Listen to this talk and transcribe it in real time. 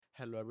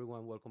Hello,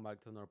 everyone. Welcome back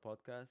to another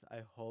podcast. I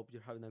hope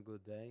you're having a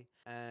good day,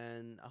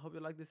 and I hope you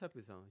like this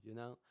episode.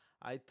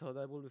 I thought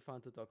it would be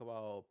fun to talk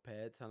about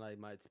pets and like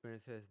my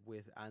experiences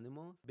with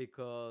animals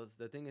because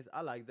the thing is,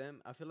 I like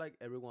them. I feel like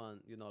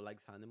everyone,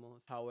 likes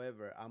animals.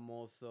 However, I'm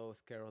also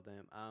scared of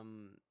them.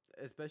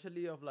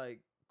 Especially of like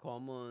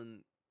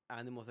common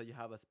animals that you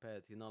have as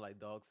pets. Like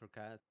dogs or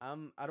cats.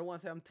 I don't want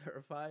to say I'm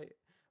terrified,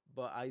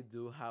 but I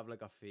do have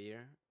like a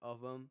fear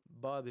of them.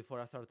 But before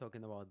I start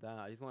talking about that,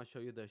 I just want to show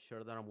you the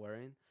shirt that I'm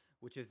wearing,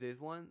 which is this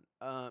one.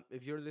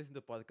 If you're listening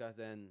to podcast,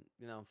 then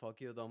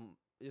fuck you. Don't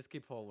just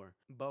keep forward.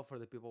 But for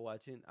the people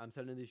watching, I'm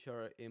selling this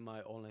shirt in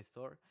my online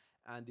store,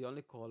 and the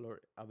only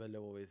color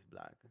available is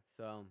black.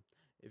 So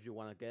if you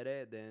want to get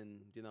it,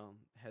 then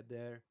head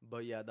there.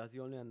 But yeah, that's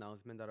the only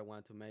announcement that I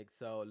wanted to make.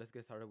 So let's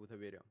get started with the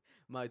video.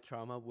 My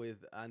trauma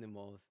with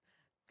animals.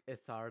 It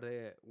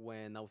started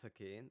when I was a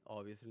kid,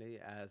 obviously,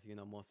 as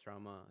most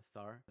trauma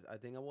start. I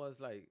think I was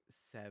like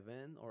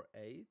 7 or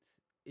 8,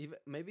 even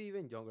maybe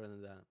even younger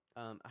than that.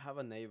 I have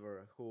a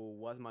neighbor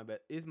who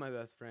is my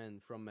best friend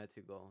from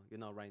Mexico,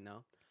 right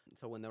now.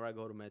 So whenever I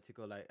go to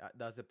Mexico, like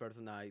that's the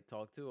person I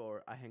talk to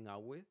or I hang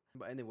out with.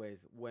 But anyways,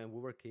 when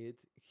we were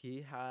kids,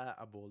 he had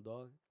a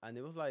bulldog, and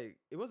it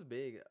was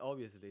big,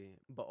 obviously,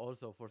 but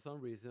also for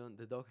some reason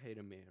the dog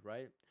hated me,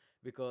 right?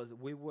 Because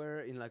we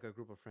were in like a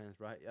group of friends,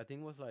 right? I think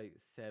it was like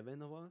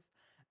 7 of us,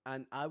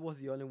 and I was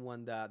the only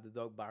one that the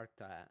dog barked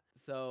at.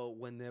 So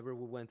whenever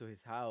we went to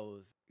his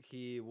house,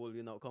 he would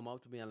come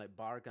up to me and like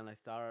bark and like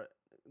start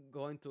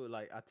going to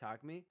like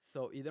attack me.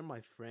 So either my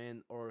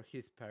friend or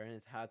his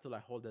parents had to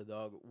like hold the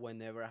dog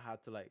whenever I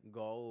had to like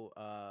go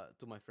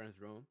to my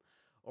friend's room,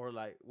 or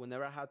like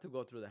whenever I had to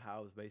go through the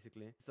house,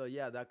 basically. So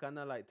yeah, that kind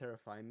of like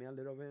terrified me a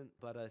little bit,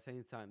 but at the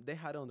same time they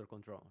had it under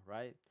control,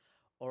 right?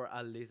 Or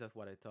at least that's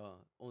what I thought.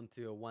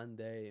 Until one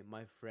day,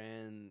 my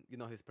friend,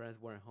 his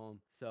parents weren't home.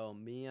 So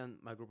me and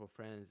my group of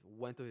friends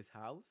went to his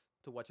house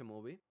to watch a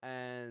movie.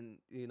 And,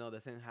 the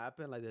same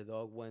happened. Like the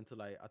dog went to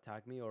like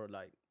attack me or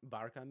like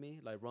bark at me,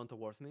 like run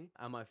towards me.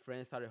 And my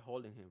friend started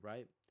holding him,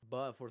 right?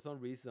 But for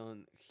some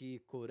reason, he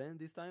couldn't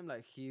this time.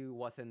 Like he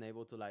wasn't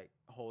able to like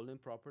hold him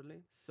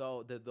properly.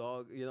 So the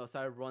dog,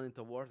 started running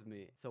towards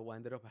me. So what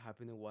ended up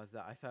happening was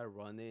that I started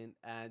running,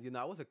 and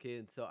I was a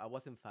kid, so I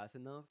wasn't fast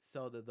enough.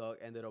 So the dog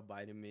ended up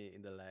biting me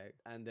in the leg.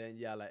 And then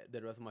yeah, like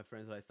the rest of my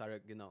friends like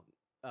started,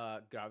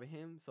 grabbing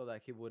him so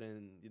that he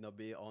wouldn't,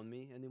 be on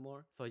me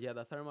anymore. So yeah,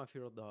 that started my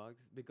fear of dogs,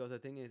 because the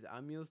thing is,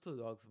 I'm used to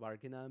dogs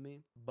barking at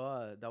me,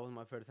 but that was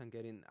my first time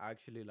getting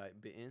actually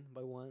like bitten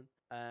by one.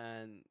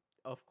 And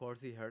of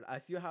course it hurt. I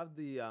still have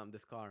the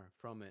scar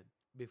from it.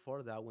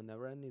 Before that,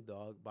 whenever any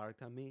dog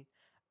barked at me,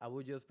 I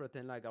would just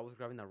pretend like I was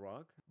grabbing a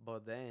rock.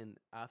 But then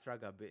after I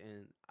got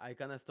bitten, I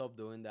kind of stopped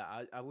doing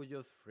that. I would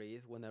just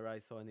freeze whenever I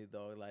saw any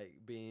dog like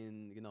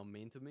being,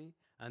 mean to me.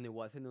 And it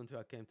wasn't until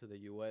I came to the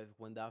US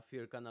when that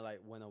fear kind of like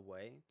went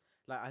away.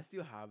 Like I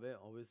still have it,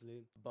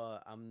 obviously,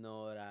 but I'm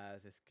not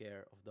as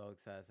scared of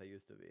dogs as I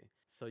used to be.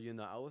 So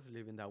I was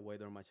living that way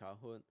during my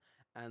childhood,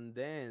 and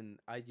then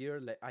a year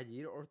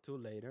or two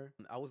later,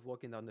 I was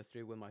walking down the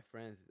street with my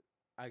friends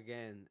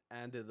again,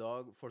 and the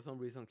dog, for some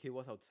reason, he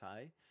was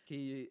outside.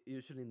 He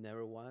usually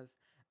never was,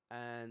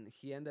 and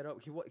he ended up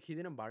he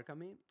didn't bark at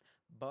me,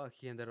 but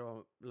he ended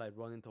up like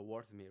running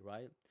towards me,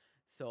 right?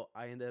 So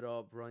I ended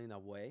up running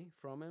away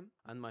from him,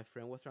 and my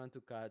friend was trying to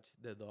catch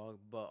the dog,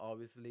 but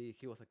obviously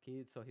he was a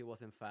kid, so he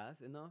wasn't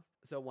fast enough.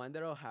 So what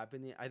ended up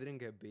happening, I didn't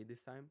get bit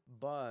this time,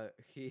 but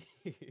he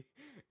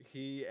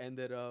he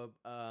ended up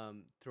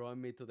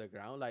throwing me to the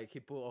ground. Like he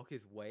put all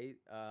his weight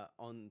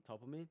on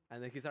top of me,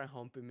 and then he started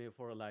humping me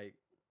for like,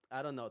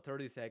 I don't know,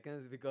 30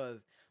 seconds, because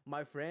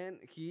my friend,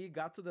 he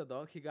got to the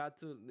dog, he got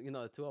to,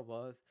 the two of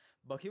us,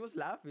 but he was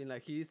laughing.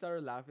 Like, he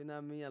started laughing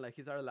at me, and like,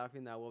 he started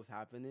laughing at what was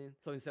happening.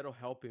 So instead of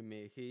helping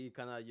me, he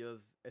kind of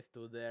just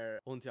stood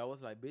there until I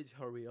was like, bitch,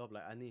 hurry up.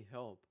 Like, I need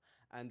help.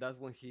 And that's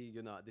when he,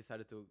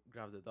 decided to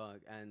grab the dog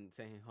and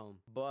send him home.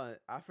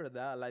 But after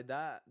that, like,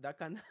 that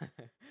kind of,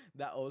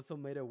 that also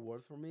made it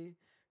worse for me.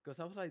 Cause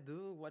I was like,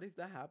 dude, what if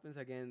that happens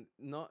again?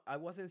 No, I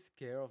wasn't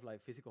scared of like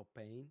physical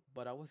pain,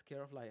 but I was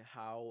scared of like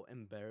how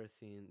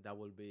embarrassing that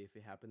would be if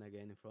it happened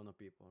again in front of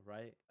people,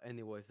 right?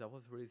 Anyways, that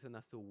was the reason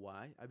as to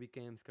why I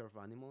became scared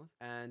of animals.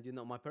 And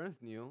my parents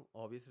knew,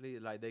 obviously,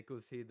 like they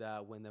could see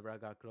that whenever I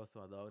got close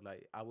to a dog,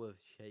 like I was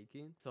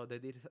shaking. So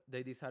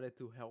they decided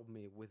to help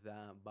me with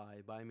that by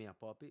buying me a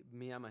puppy,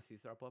 me and my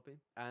sister a puppy.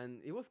 And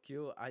it was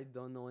cute. I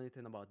don't know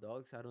anything about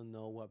dogs. I don't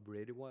know what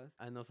breed it was.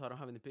 And also I don't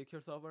have any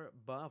pictures of her,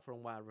 but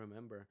from what I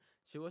remember,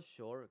 she was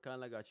short, kind of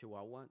like a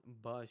Chihuahua,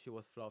 but she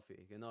was fluffy.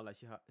 Like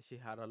she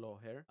had a lot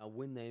of hair.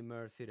 We named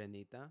her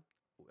Sirenita,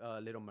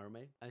 Little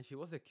Mermaid, and she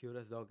was the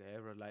cutest dog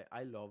ever. Like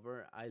I love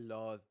her. I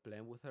love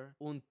playing with her.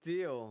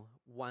 Until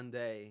one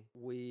day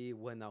we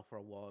went out for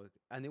a walk,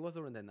 and it was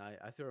during the night.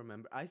 I still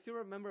remember. I still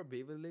remember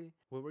vividly.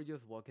 We were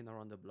just walking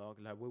around the block.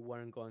 Like we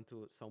weren't going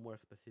to somewhere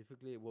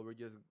specifically. We were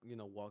just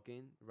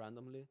walking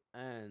randomly,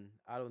 and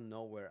out of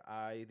nowhere,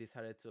 I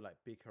decided to like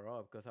pick her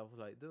up because I was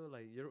like, dude,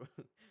 like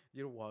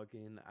you're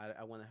walking.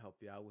 I want to help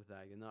you out with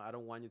that. I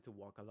don't want you to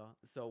walk a lot.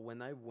 So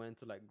when I went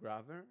to like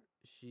grab her,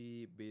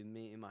 she bit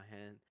me in my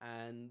hand,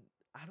 and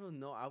I don't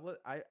know.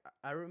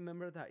 I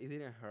remember that it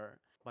didn't hurt,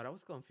 but I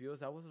was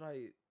confused. I was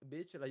like,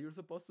 bitch, like you're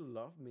supposed to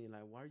love me.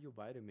 Like why are you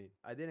biting me?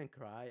 I didn't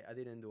cry. I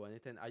didn't do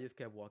anything. I just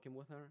kept walking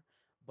with her.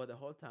 But the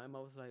whole time I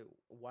was like,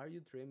 why are you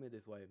treating me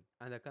this way?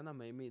 And that kind of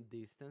made me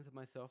distance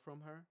myself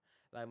from her.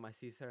 Like my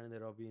sister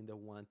ended up being the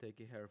one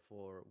taking her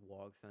for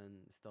walks and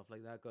stuff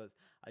like that because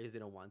I just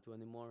didn't want to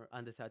anymore.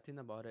 And the sad thing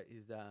about it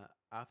is that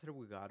after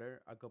we got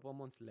her, a couple of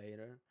months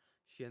later,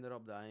 she ended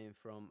up dying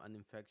from an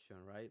infection,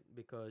 right?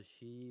 Because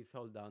she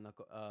fell down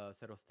a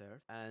set of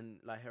stairs and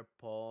like her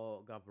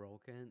paw got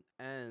broken.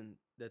 And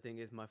the thing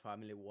is, my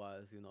family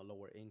was,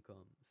 lower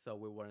income. So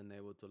we weren't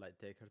able to like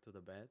take her to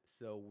the bed.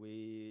 So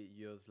we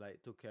just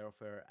like took care of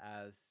her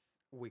as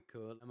we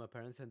could. And my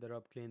parents ended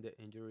up cleaning the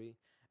injury,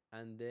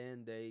 and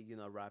then they,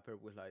 wrap her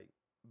with like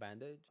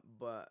bandage.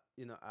 But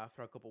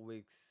after a couple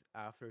weeks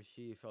after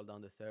she fell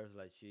down the stairs,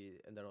 like she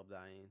ended up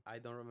dying. I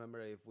don't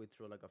remember if we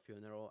threw like a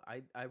funeral.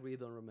 I really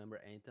don't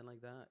remember anything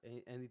like that.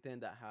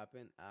 Anything that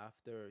happened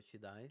after she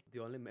died.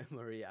 The only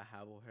memory I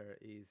have of her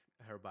is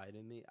her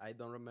biting me. I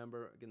don't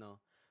remember,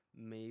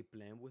 me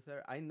playing with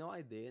her. I know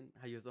I did.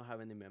 I just don't have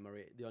any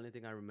memory. The only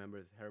thing I remember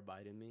is her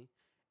biting me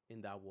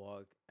in that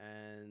walk,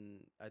 and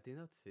I think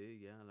that's it.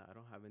 Yeah, like I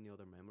don't have any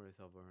other memories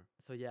of her.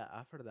 So yeah,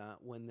 after that,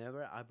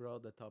 whenever I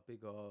brought the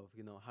topic of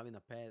having a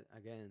pet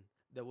again,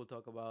 they will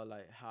talk about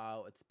like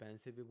how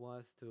expensive it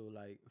was to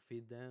like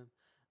feed them,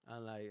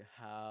 and like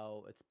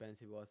how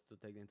expensive it was to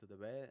take them to the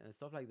vet and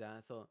stuff like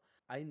that. So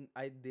I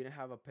didn't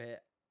have a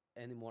pet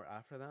anymore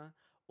after that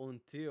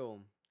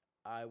until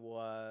I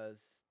was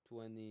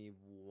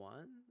 21.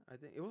 I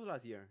think it was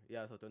last year.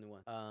 Yeah, so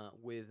 21.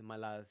 With my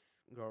last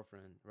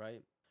girlfriend,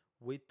 right?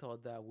 We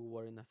thought that we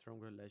were in a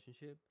strong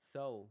relationship,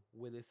 so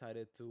we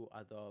decided to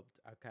adopt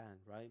a cat,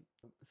 right?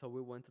 So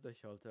we went to the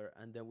shelter,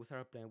 and then we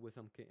started playing with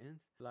some kittens.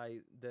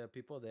 Like the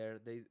people there,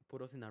 they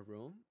put us in a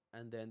room,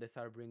 and then they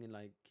started bringing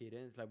like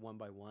kittens, like one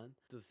by one,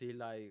 to see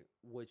like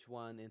which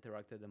one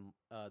interacted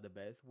the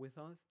best with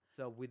us.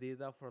 So we did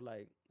that for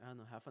like, I don't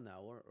know, half an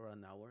hour or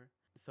an hour.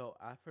 So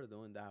after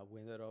doing that, we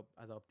ended up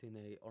adopting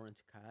a orange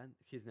cat.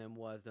 His name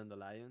was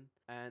Dandelion,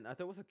 and I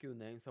thought it was a cute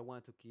name, so I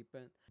wanted to keep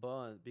it.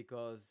 But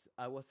because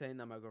I was staying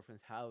at my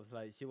girlfriend's house,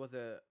 like she was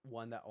the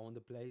one that owned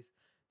the place,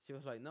 she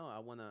was like, "No, I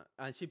wanna,"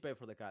 and she paid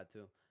for the cat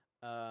too.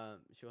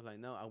 She was like,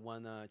 "No, I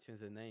wanna change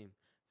the name."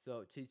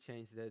 So she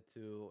changed it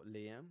to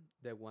Liam,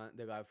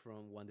 the guy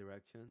from One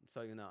Direction.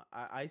 So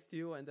I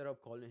still ended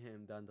up calling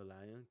him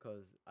Dandelion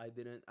because I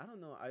don't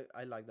know,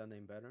 I like that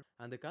name better.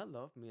 And the cat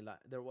loved me. Like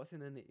there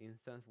wasn't any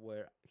instance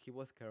where he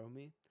was scared of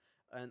me,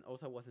 and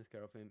also I wasn't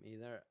scared of him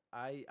either.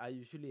 I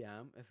usually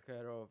am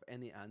scared of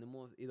any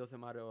animals. It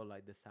doesn't matter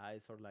like the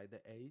size or like the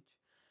age,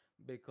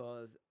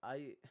 because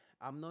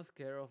I'm not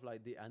scared of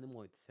like the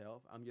animal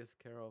itself. I'm just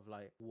scared of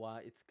like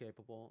what it's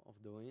capable of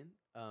doing.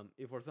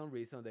 If for some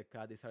reason the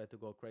cat decided to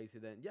go crazy,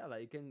 then yeah,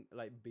 like it can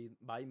like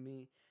bite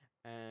me,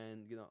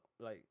 and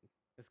like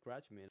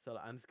scratch me. So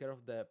like, I'm scared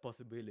of the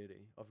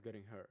possibility of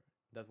getting hurt.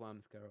 That's what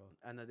I'm scared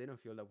of. And I didn't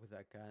feel that with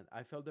that cat.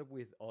 I felt that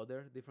with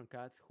other different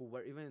cats who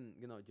were even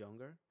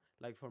younger.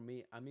 Like for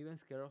me, I'm even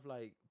scared of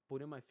like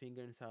putting my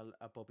finger inside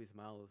a puppy's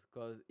mouth,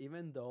 because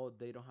even though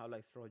they don't have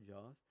like straw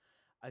jaws,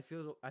 I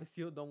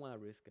still don't want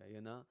to risk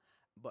it.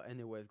 But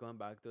anyways, going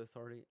back to the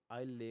story,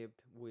 I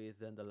lived with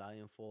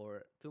Dandelion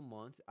for 2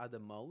 months at the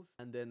most,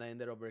 and then I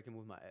ended up breaking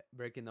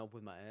up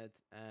with my ex,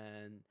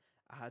 and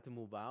I had to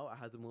move out. I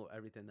had to move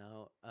everything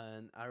out,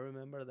 and I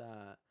remember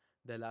that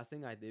the last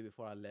thing I did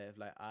before I left,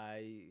 like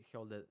I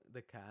held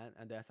the cat,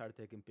 and then I started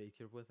taking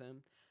pictures with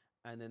him.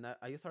 And then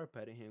I just started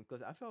petting him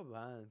because I felt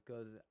bad,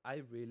 because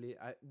I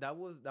that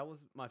was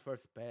my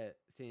first pet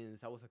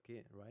since I was a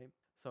kid, right?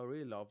 So I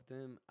really loved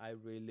him. I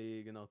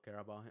really, care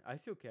about him. I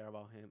still care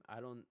about him.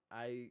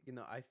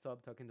 I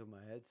stopped talking to my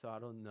head, so I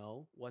don't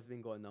know what's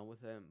been going on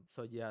with him.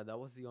 So yeah, that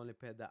was the only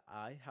pet that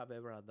I have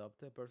ever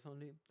adopted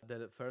personally.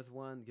 The first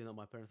one,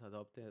 my parents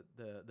adopted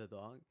the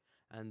dog,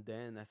 and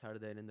then I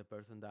started dating the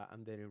person that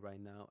I'm dating right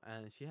now,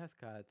 and she has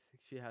cats.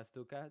 She has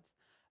two cats.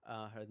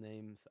 Her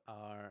names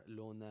are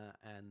Luna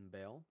and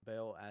Belle.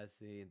 Belle as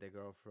the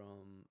girl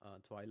from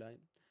Twilight,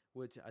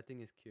 which I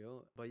think is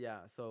cute. But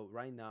yeah, so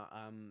right now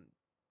I'm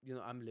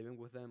living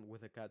with them,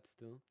 with the cats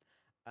too,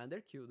 and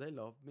they're cute. They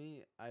love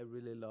me. I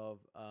really love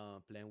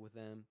playing with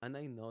them, and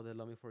I know they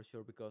love me for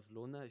sure, because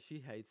Luna, she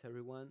hates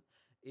everyone.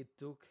 It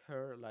took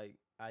her like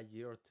a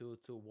year or two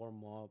to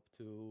warm up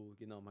to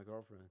my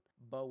girlfriend,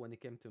 but when it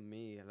came to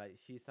me, like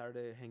she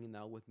started hanging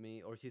out with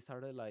me, or she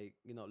started like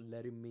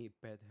letting me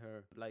pet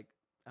her, like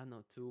I don't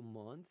know, 2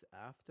 months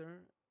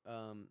after.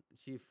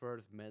 she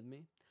first met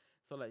me.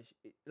 So like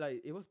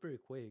like it was pretty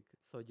quick.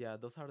 So yeah,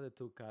 those are the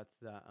two cats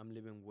that I'm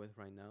living with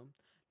right now.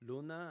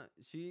 Luna,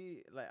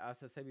 she, like as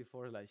I said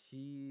before, like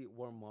she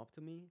warmed up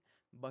to me,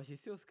 but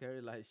she's still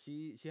scary. Like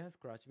she has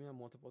scratched me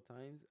multiple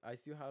times. I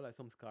still have like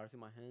some scars in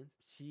my hands.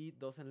 She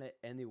doesn't let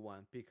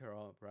anyone pick her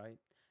up, right?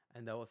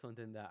 And that was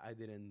something that I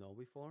didn't know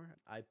before.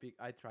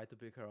 I tried to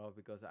pick her up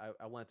because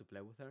I wanted to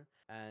play with her,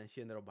 and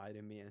she ended up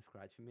biting me and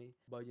scratching me.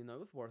 But it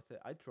was worth it.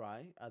 I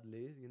try at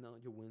least. You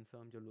win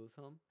some, you lose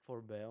some.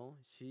 For Belle,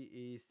 she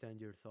is 10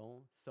 years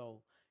old,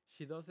 so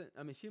she doesn't.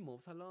 I mean, she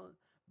moves a lot,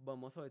 but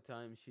most of the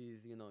time she's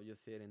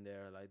just sitting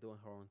there like doing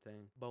her own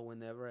thing. But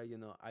whenever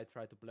I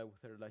try to play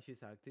with her, like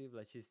she's active,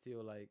 like she's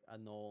still like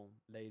an old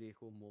lady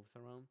who moves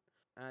around.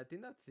 And I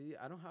think that's it.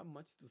 I don't have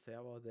much to say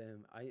about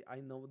them. I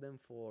know them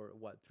for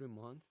what, 3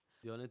 months.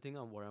 The only thing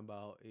I'm worried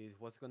about is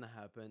what's gonna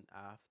happen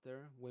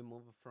after we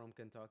move from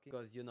Kentucky.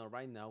 Because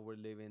right now we're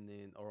living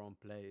in our own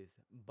place,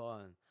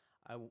 but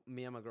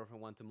me and my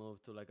girlfriend want to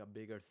move to like a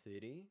bigger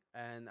city,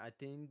 and I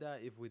think that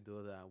if we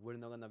do that, we're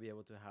not gonna be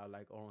able to have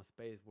like our own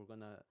space. We're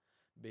gonna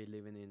be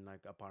living in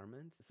like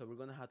apartments, so we're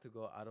gonna have to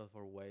go out of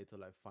our way to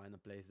like find a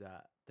place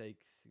that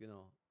takes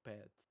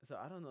pets. So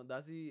I don't know.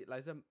 That's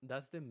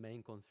the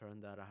main concern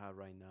that I have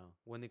right now.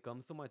 When it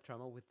comes to my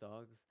trauma with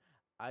dogs,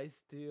 I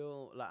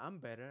still like I'm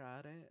better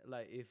at it.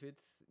 Like if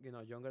it's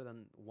younger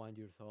than 1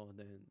 years old,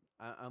 then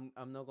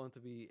I'm not going to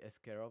be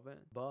scared of it.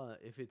 But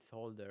if it's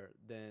older,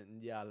 then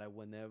yeah, like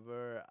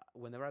whenever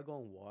I go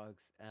on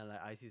walks and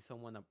like I see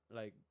someone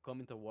like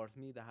coming towards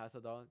me that has a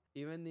dog,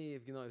 even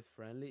if it's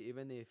friendly,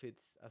 even if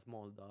it's a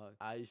small dog,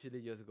 I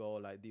usually just go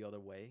like the other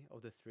way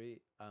of the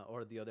street,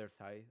 or the other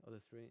side of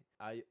the street.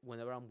 I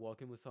Whenever I'm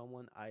walking with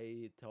someone,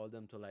 I tell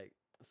them to like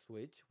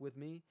switch with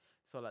me,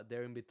 so like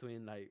they're in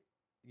between, like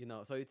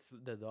so it's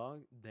the dog,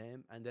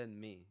 them, and then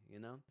me.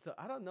 So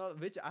I don't know,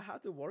 which I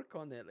had to work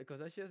on it because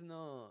that's just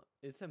no,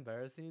 it's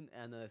embarrassing,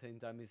 and at the same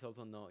time it's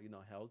also not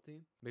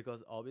healthy,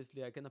 because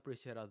obviously I can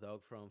appreciate a dog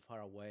from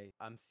far away.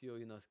 I'm still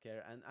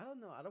scared, and I don't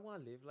know, I don't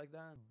want to live like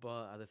that,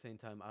 but at the same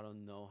time I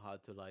don't know how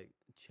to like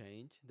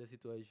change the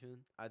situation.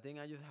 I think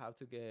I just have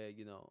to get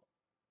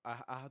I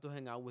have to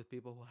hang out with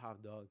people who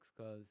have dogs,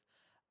 because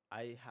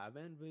I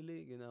haven't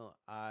really,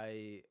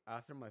 I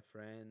after my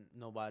friend,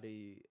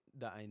 nobody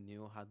that I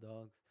knew had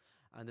dogs,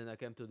 and then I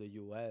came to the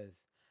U.S.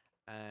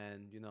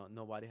 and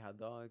nobody had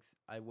dogs.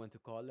 I went to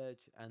college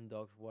and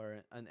dogs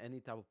weren't, and any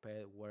type of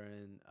pet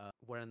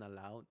weren't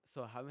allowed.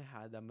 So I haven't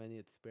had that many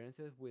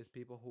experiences with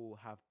people who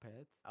have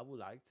pets. I would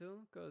like to,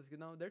 cause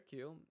they're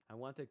cute. I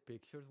want to take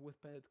pictures with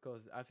pets,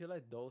 cause I feel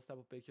like those type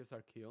of pictures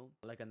are cute,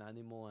 like an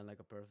animal and like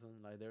a person,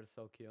 like they're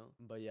so cute.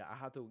 But yeah, I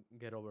had to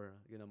get over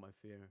my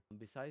fear.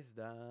 Besides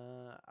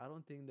that, I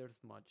don't think there's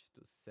much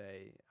to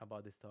say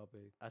about this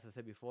topic. As I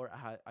said before,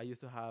 I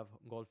used to have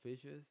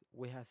goldfishes.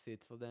 We had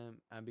 6 of them,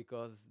 and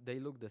because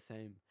they look the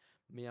same,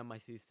 me and my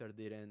sister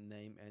didn't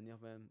name any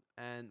of them,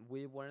 and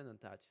we weren't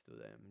attached to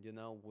them.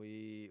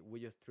 We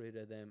just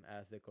treated them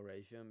as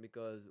decoration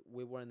because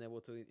we weren't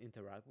able to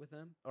interact with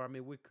them. Or I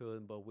mean, we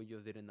could, but we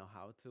just didn't know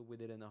how to. We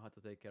didn't know how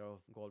to take care of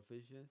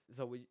goldfishes,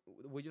 so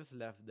we just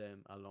left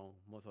them alone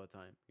most of the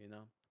time.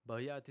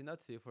 But yeah, I think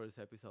that's it for this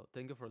episode.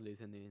 Thank you for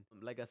listening.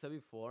 Like I said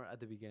before at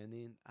the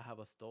beginning, I have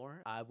a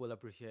store. I will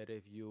appreciate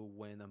if you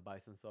went and buy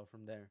some stuff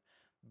from there,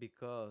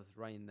 because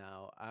right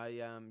now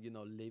I am,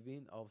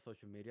 living off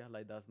social media.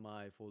 Like that's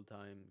my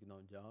full-time,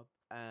 job.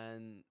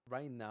 And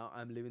right now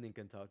I'm living in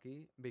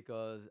Kentucky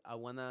because I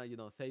wanna,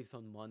 save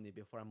some money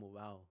before I move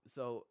out.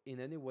 So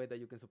in any way that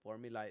you can support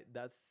me, like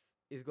that's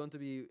it's going to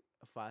be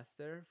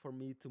faster for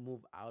me to move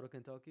out of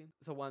Kentucky.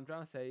 So what I'm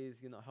trying to say is,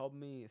 help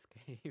me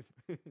escape.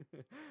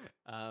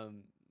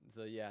 um,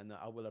 so yeah, no,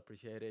 I will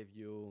appreciate it if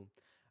you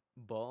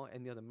bought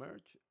any other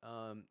merch,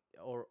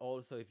 or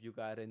also if you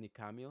got any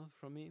cameos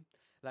from me,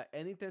 like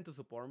anything to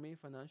support me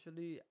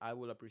financially, I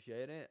will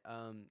appreciate it.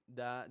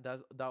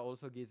 That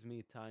also gives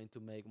me time to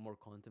make more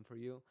content for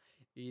you,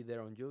 either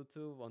on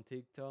YouTube, on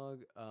TikTok,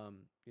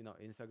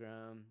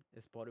 Instagram,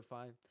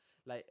 Spotify,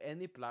 like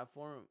any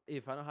platform.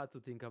 If I don't have to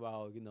think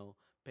about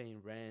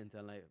paying rent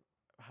and like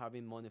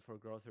having money for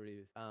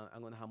groceries,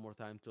 I'm gonna have more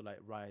time to like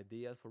write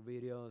ideas for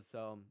videos.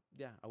 So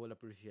yeah, I will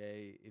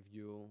appreciate if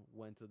you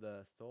went to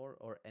the store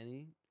or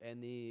any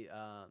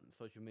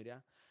social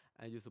media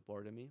and you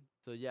supported me.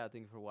 So yeah,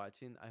 thank you for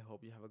watching. I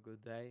hope you have a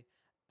good day,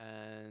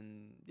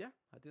 and yeah,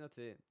 I think that's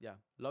it. Yeah,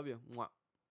 love you. Mwah.